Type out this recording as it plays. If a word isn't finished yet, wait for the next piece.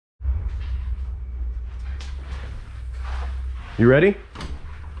You ready?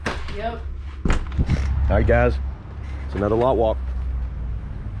 Yep. All right, guys. It's another lot walk.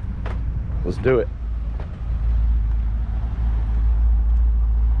 Let's do it.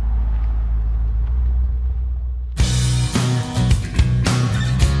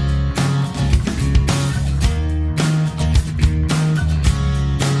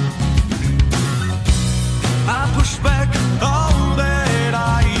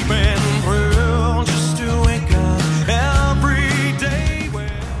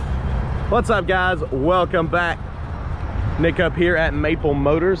 What's up, guys? Welcome back. Nick up here at Maple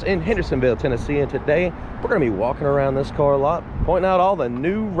Motors in Hendersonville, Tennessee, and today we're going to be walking around this car lot, pointing out all the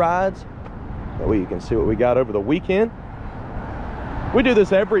new rides. That way you can see what we got over the weekend. We do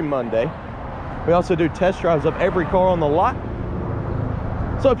this every Monday. We also do test drives of every car on the lot.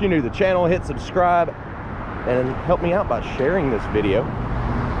 So if you're new to the channel, hit subscribe and help me out by sharing this video.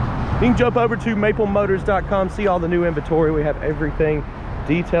 You can jump over to maplemotors.com, see all the new inventory. We have everything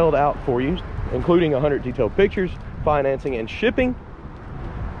detailed out for you, including 100 detailed pictures, financing, and shipping.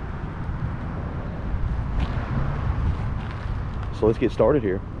 So let's get started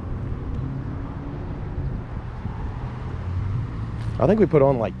here. I think we put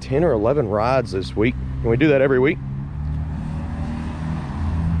on like 10 or 11 rides this week, and we do that every week.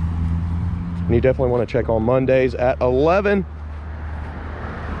 And you definitely want to check on Mondays at 11.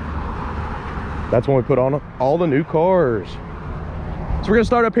 That's when we put on all the new cars. So we're gonna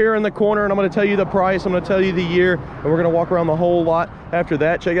start up here in the corner, and I'm gonna tell you the price, I'm gonna tell you the year, and we're gonna walk around the whole lot. After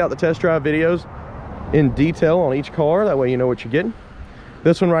that, check out the test drive videos in detail on each car. That way you know what you're getting.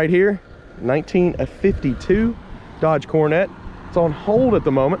 This one right here, 1952 Dodge Coronet. It's on hold at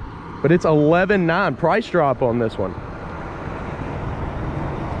the moment, but it's $11,900 price drop on this one.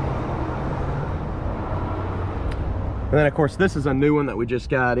 And then of course, this is a new one that we just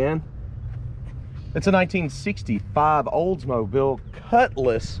got in. It's a 1965 Oldsmobile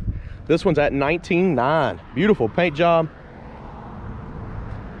Cutlass. This one's at $19,900. Beautiful paint job.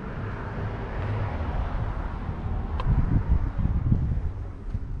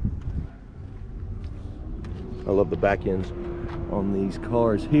 I love the back ends on these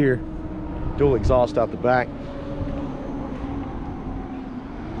cars here. Dual exhaust out the back.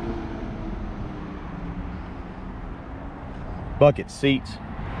 Bucket seats.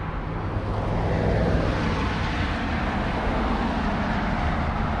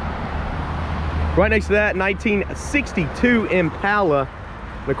 Right next to that, 1962 Impala.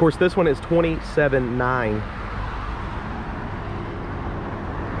 And of course, this one is $27,900.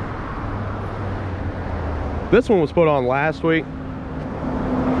 This one was put on last week.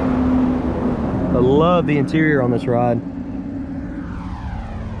 I love the interior on this ride.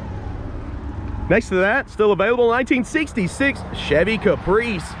 Next to that, still available, 1966 Chevy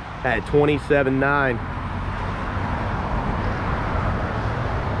Caprice at $27,900.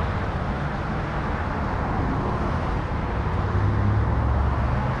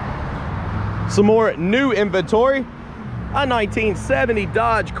 Some more new inventory. A 1970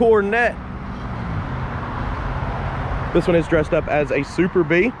 Dodge Coronet. This one is dressed up as a Super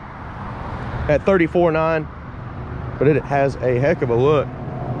B at $34,900, but it has a heck of a look.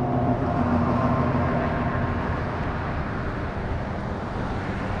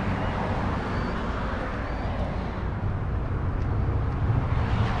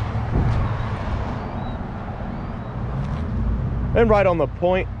 And right on the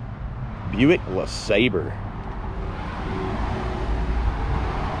point, Buick LeSabre.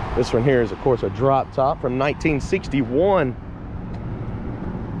 This one here is, of course, a drop top from 1961.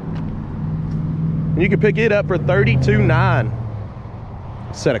 And you can pick it up for $32,900.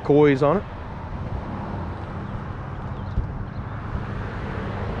 Set of coils on it.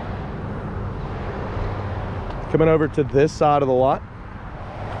 Coming over to this side of the lot,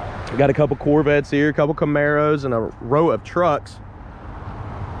 we got a couple Corvettes here, a couple Camaros, and a row of trucks.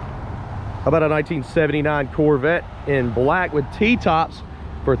 How about a 1979 Corvette in black with T-tops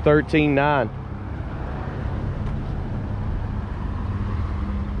for $13,900.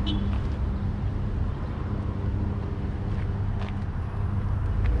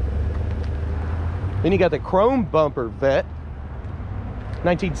 Then you got the chrome bumper Vet,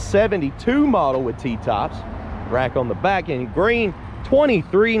 1972 model with T-tops. Rack on the back in green,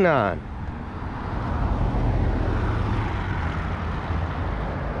 $23,900.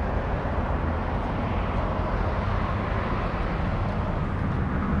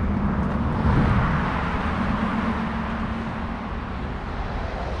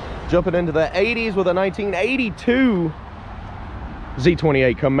 Jumping into the 80s with a 1982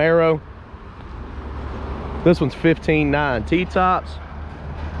 Z28 Camaro. This one's $15,900. T-tops.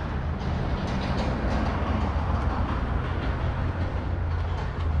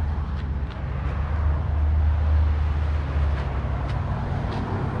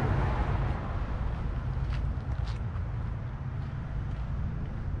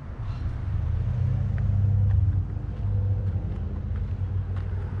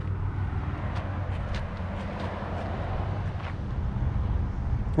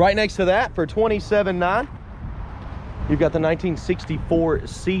 Right next to that for $27,900, you've got the 1964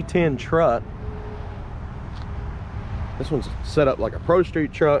 C10 truck. This one's set up like a Pro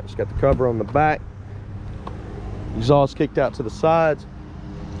Street truck. It's got the cover on the back, exhaust kicked out to the sides,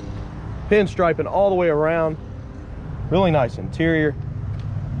 pinstriping all the way around. Really nice interior.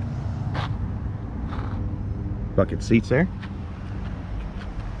 Bucket seats there.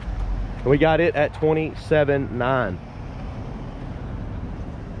 And we got it at $27,900.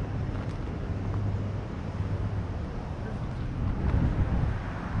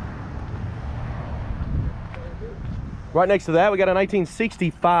 Right next to that, we got a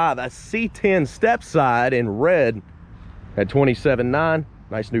 1965, a C10 step side in red at $27,900.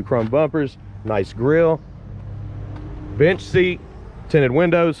 Nice new chrome bumpers, nice grille, bench seat, tinted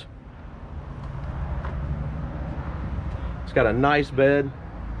windows. It's got a nice bed.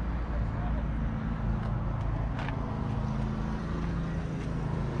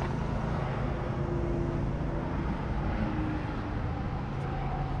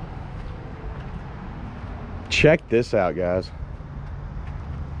 Check this out, guys.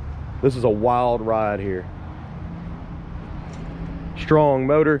 This is a wild ride here. Strong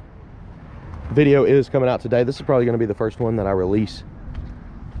motor. Video is coming out today. This is probably going to be the first one that I release.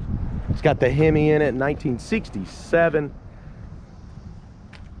 It's got the Hemi in it, 1967.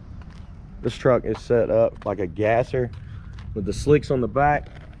 This truck is set up like a gasser with the slicks on the back.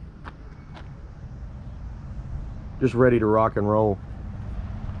 Just ready to rock and roll.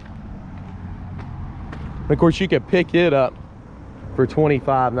 And of course, you can pick it up for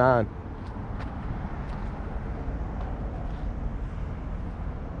 $25,900.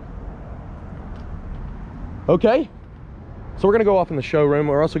 Okay, so we're gonna go off in the showroom.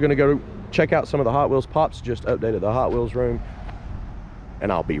 We're also gonna go check out some of the Hot Wheels. Pops just updated the Hot Wheels room,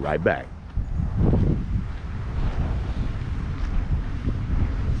 and I'll be right back.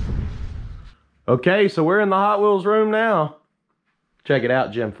 Okay, so we're in the Hot Wheels room now. Check it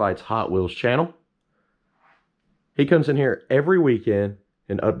out, Jim Fight's Hot Wheels channel. He comes in here every weekend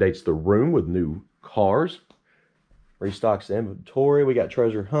and updates the room with new cars. Restocks the inventory. We got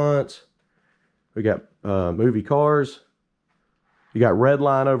treasure hunts. We got movie cars. You got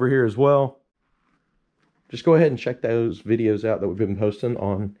Redline over here as well. Just go ahead and check those videos out that we've been posting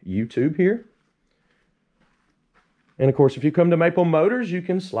on YouTube here. And of course, if you come to Maple Motors, you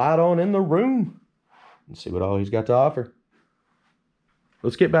can slide on in the room and see what all he's got to offer.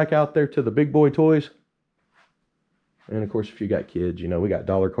 Let's get back out there to the big boy toys. And of course, if you got kids, you know, we got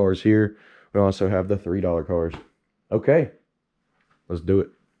dollar cars here. We also have the $3 cars. Okay, let's do it.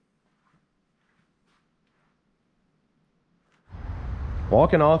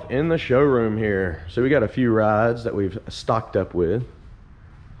 Walking off in the showroom here. So we got a few rides that we've stocked up with.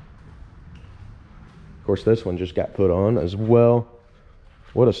 Of course, this one just got put on as well.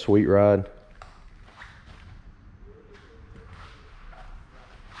 What a sweet ride.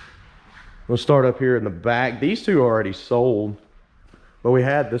 We'll start up here in the back. These two are already sold, but we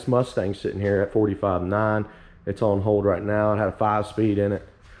had this Mustang sitting here at $45,900. It's on hold right now. It had a 5-speed in it.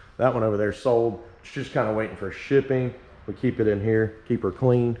 That one over there sold. It's just kind of waiting for shipping. We keep it in here, keep her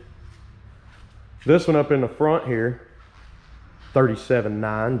clean. This one up in the front here,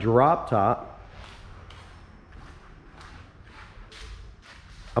 $37,900, drop top.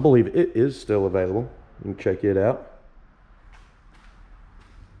 I believe it is still available. You can check it out.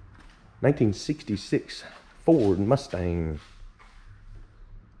 1966 Ford Mustang.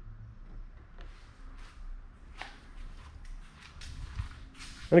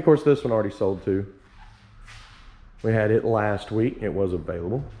 And of course, this one already sold too. We had it last week. It was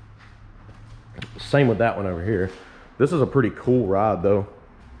available. Same with that one over here. This is a pretty cool ride though.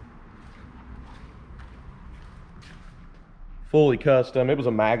 Fully custom. It was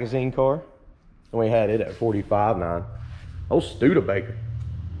a magazine car, and we had it at $45,900. Oh, Studebaker.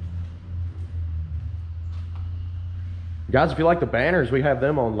 Guys, if you like the banners, we have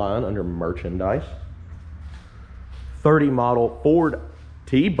them online under merchandise. 30 model Ford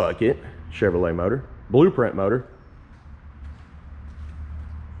T-Bucket Chevrolet motor, blueprint motor.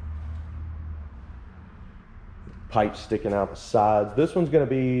 Pipes sticking out the sides. This one's gonna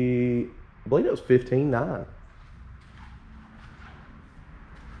be, I believe it was $15,900.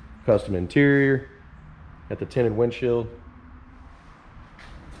 Custom interior, got the tinted windshield.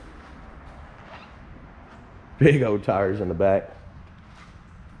 Big old tires in the back.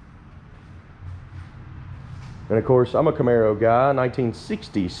 And of course, I'm a Camaro guy,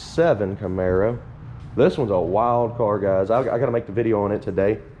 1967 Camaro. This one's a wild car, guys. I gotta make the video on it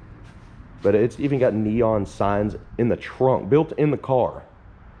today. But it's even got neon signs in the trunk, built in the car.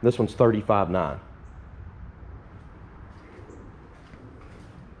 This one's $35,900.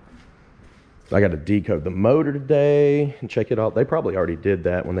 I got to decode the motor today and check it out. They probably already did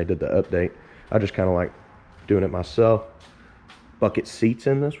that when they did the update. I just kind of like doing it myself. Bucket seats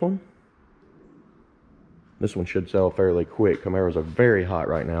in this one. This one should sell fairly quick. Camaros are very hot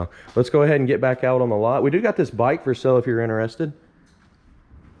right now. Let's go ahead and get back out on the lot. We do got this bike for sale if you're interested.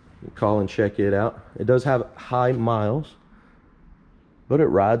 Call and check it out. It does have high miles, but it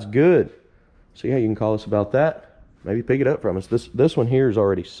rides good. So yeah, you can call us about that. Maybe pick it up from us. This one here is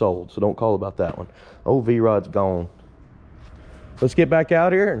already sold, so don't call about that one. Old V-Rod's gone. Let's get back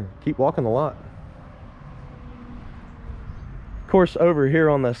out here and keep walking the lot. Of course, over here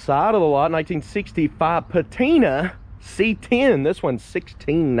on the side of the lot, 1965 Patina C10. This one's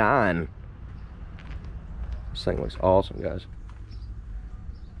 16.9. This thing looks awesome, guys.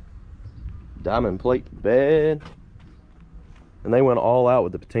 Diamond plate bed. And they went all out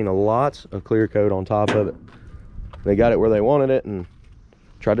with the patina. Lots of clear coat on top of it. They got it where they wanted it and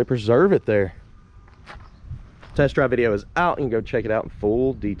tried to preserve it there. Test drive video is out. You can go check it out in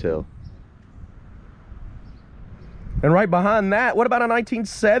full detail. And right behind that, what about a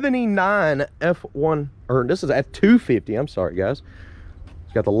 1979 F1, or this is F250, I'm sorry guys.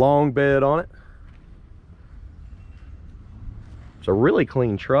 It's got the long bed on it. It's a really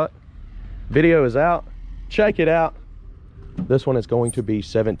clean truck. Video is out. Check it out. This one is going to be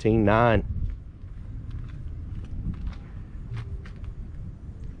 17.9.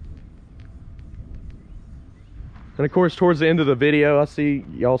 And of course, towards the end of the video, I see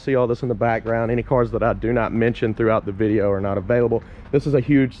y'all see all this in the background. Any cars that I do not mention throughout the video are not available. This is a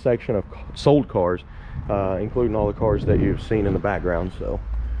huge section of sold cars, including all the cars that you've seen in the background. So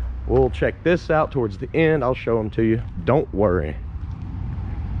we'll check this out towards the end. I'll show them to you. Don't worry.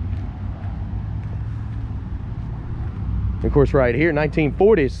 Of course, right here,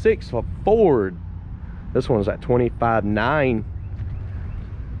 1946 Ford. This one's at 25.9.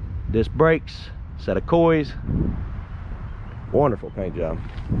 Disc brakes, set of coils. Wonderful paint job.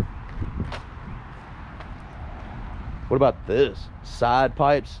 What about this? Side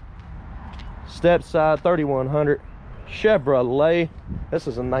pipes, step side, 3100 Chevrolet. This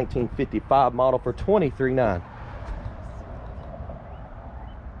is a 1955 model for 23.9.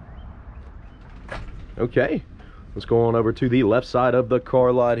 Okay, let's go on over to the left side of the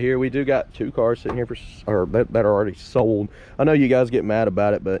car lot here. We do got two cars sitting here that are already sold. I know you guys get mad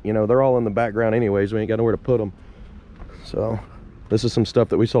about it, but you know, they're all in the background anyways. We ain't got nowhere to put them. So this is some stuff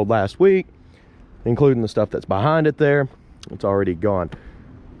that we sold last week, including the stuff that's behind it there. It's already gone,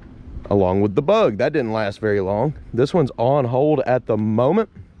 along with the Bug. That didn't last very long. This one's on hold at the moment,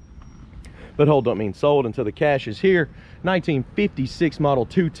 but hold don't mean sold until the cash is here. 1956 model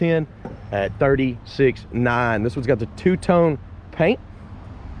 210 at 36.9. This one's got the two-tone paint.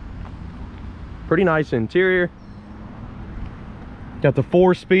 Pretty nice interior. Got the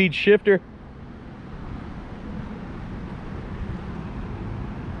 4-speed shifter.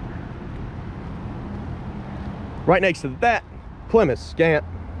 Right next to that, Plymouth Scamp.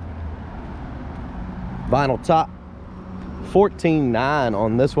 Vinyl top. 14.9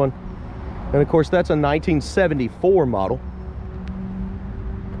 on this one. And of course, that's a 1974 model.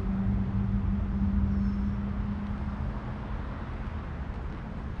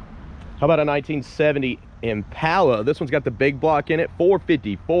 How about a 1970 Impala? This one's got the big block in it,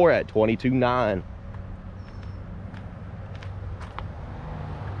 454 at 22.9.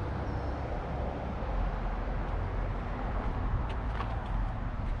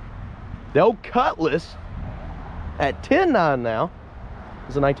 The old Cutlass at 10.9 now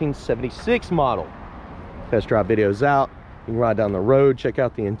is a 1976 model. Test drive video's out. You can ride down the road, check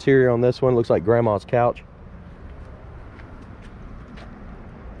out the interior on this one. Looks like grandma's couch.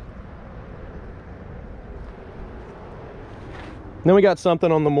 Then we got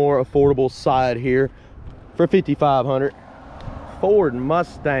something on the more affordable side here for $5,500. Ford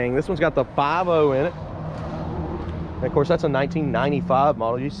Mustang. This one's got the 5.0 in it. And of course, that's a 1995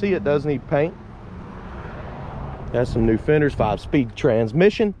 model. You see it does need paint. Has some new fenders, 5-speed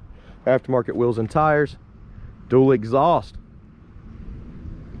transmission, aftermarket wheels and tires, dual exhaust.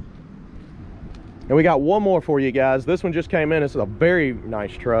 And we got one more for you guys. This one just came in. It's a very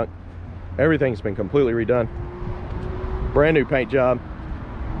nice truck. Everything's been completely redone. Brand new paint job.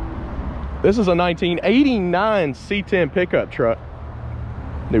 This is a 1989 C10 pickup truck.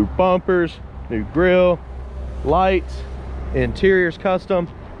 New bumpers, new grille, lights, interior's custom.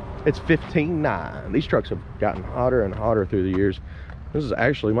 It's 15.9. These trucks have gotten hotter and hotter through the years. This is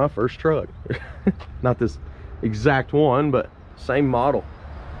actually my first truck. Not this exact one, but same model.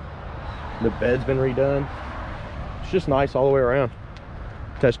 The bed's been redone. It's just nice all the way around.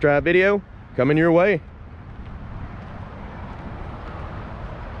 Test drive video coming your way.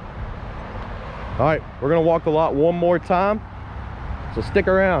 All right, we're gonna walk the lot one more time, so stick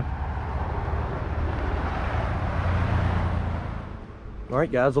around. All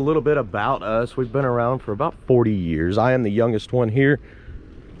right, guys, a little bit about us. We've been around for about 40 years. I am the youngest one here.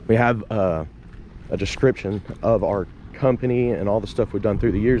 We have a description of our company and all the stuff we've done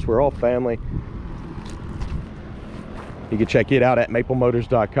through the years. We're all family. You can check it out at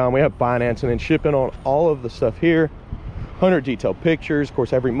maplemotors.com. We have financing and shipping on all of the stuff here. 100 detailed pictures. Of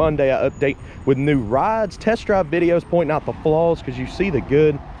course, every Monday I update with new rides, test drive videos, pointing out the flaws, because you see the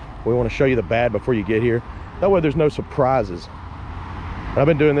good. We want to show you the bad before you get here. That way there's no surprises. I've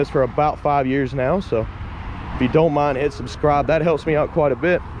been doing this for about 5 years now, so if you don't mind, hit subscribe. That helps me out quite a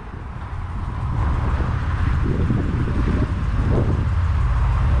bit.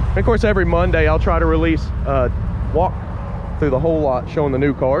 And of course, every Monday I'll try to release a walk through the whole lot showing the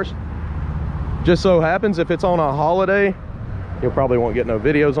new cars. Just so happens if it's on a holiday, you'll probably won't get no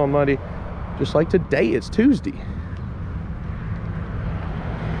videos on Monday. Just like today, it's Tuesday.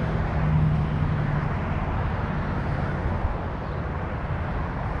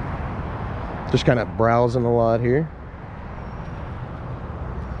 Just kind of browsing a lot here.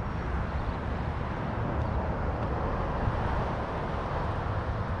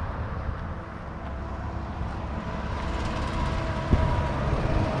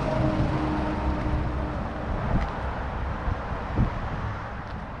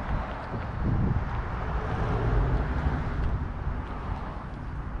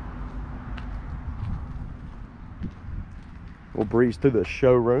 We'll breeze through the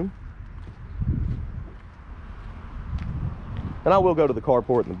showroom. And I will go to the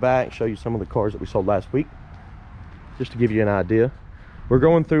carport in the back, show you some of the cars that we sold last week, just to give you an idea. We're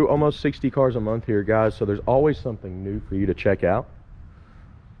going through almost 60 cars a month here, guys, so there's always something new for you to check out.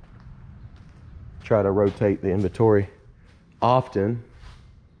 Try to rotate the inventory often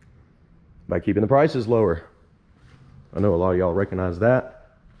by keeping the prices lower. I know a lot of y'all recognize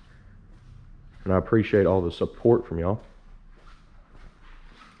that, and I appreciate all the support from y'all.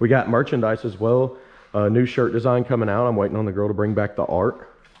 We got merchandise as well. A new shirt design coming out. I'm waiting on the girl to bring back the art.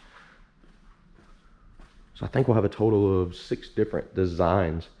 So I think we'll have a total of 6 different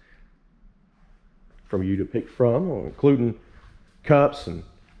designs from you to pick from, including cups and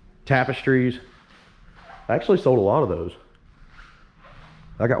tapestries. I actually sold a lot of those.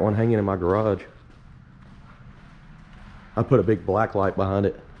 I got one hanging in my garage. I put a big black light behind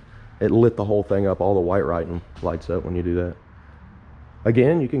it. It lit the whole thing up. All the white writing lights up when you do that.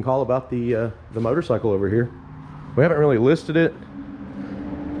 Again, you can call about the motorcycle over here. We haven't really listed it.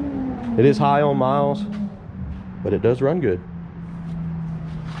 It is high on miles, but it does run good.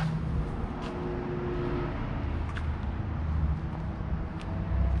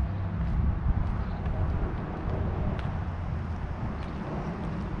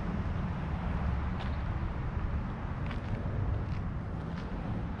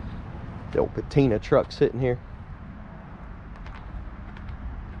 The old patina truck sitting here.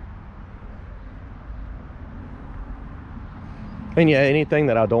 And yeah, anything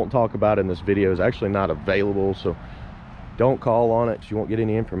that I don't talk about in this video is actually not available, so don't call on it because you won't get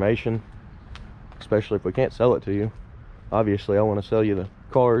any information, especially if we can't sell it to you. Obviously, I want to sell you the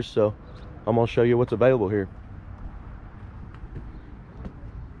cars, so I'm going to show you what's available here.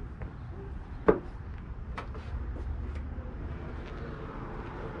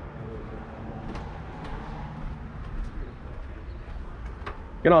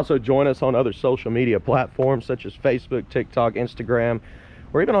 You can also join us on other social media platforms such as Facebook, TikTok, Instagram,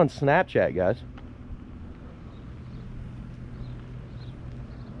 or even on Snapchat, guys.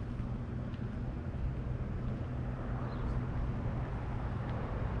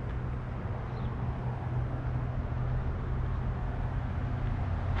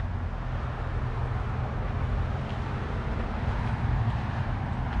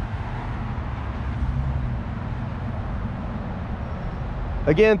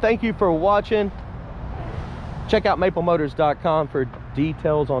 Again, thank you for watching. Check out maplemotors.com for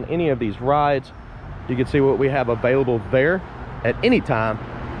details on any of these rides. You can see what we have available there at any time.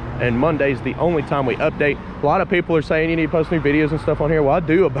 And Monday's the only time we update. A lot of people are saying you need to post new videos and stuff on here. Well, I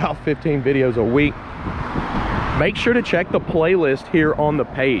do about 15 videos a week. Make sure to check the playlist here on the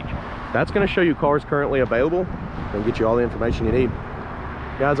page. That's going to show you cars currently available and get you all the information you need.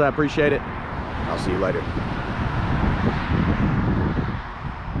 Guys, I appreciate it. I'll see you later.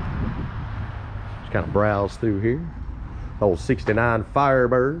 Kind of browse through here. Old 69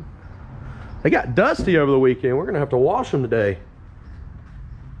 Firebird. They got dusty over the weekend. We're gonna have to wash them today.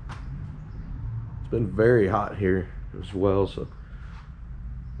 It's been very hot here as well, so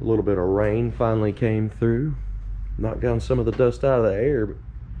a little bit of rain finally came through, knocked down some of the dust out of the air, but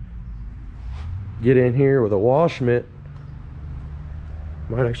get in here with a wash mitt,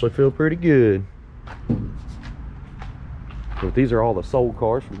 might actually feel pretty good. But these are all the sold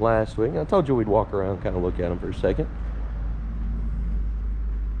cars from last week. I told you we'd walk around, kind of look at them for a second.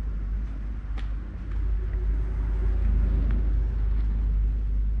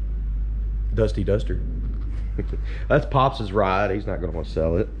 Dusty Duster. That's Pops' ride. He's not going to want to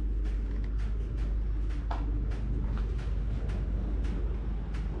sell it.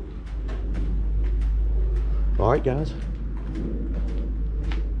 All right, guys.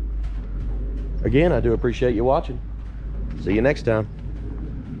 Again, I do appreciate you watching. See you next time.